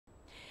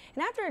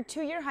And after a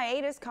 2-year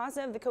hiatus,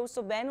 CASA of the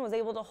Coastal Bend was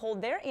able to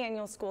hold their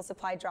annual school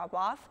supply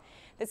drop-off.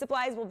 The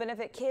supplies will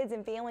benefit kids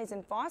and families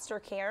in foster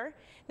care.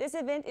 This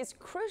event is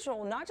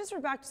crucial not just for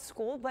back to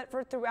school, but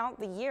for throughout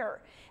the year.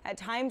 At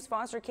times,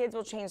 foster kids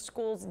will change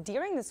schools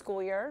during the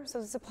school year,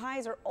 so the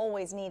supplies are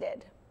always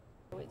needed.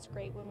 It's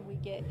great when we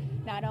get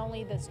not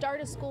only the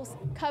start of schools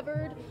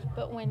covered,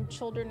 but when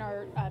children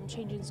are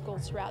changing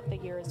schools throughout the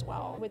year as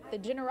well. With the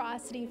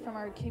generosity from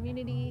our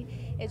community,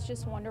 it's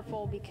just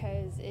wonderful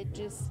because it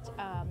just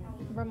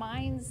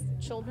reminds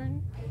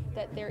children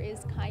that there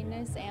is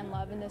kindness and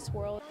love in this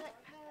world.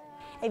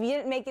 If you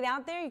didn't make it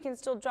out there, you can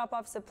still drop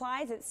off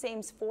supplies at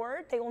Sames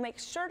Ford. They will make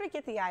sure to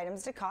get the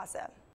items to CASA.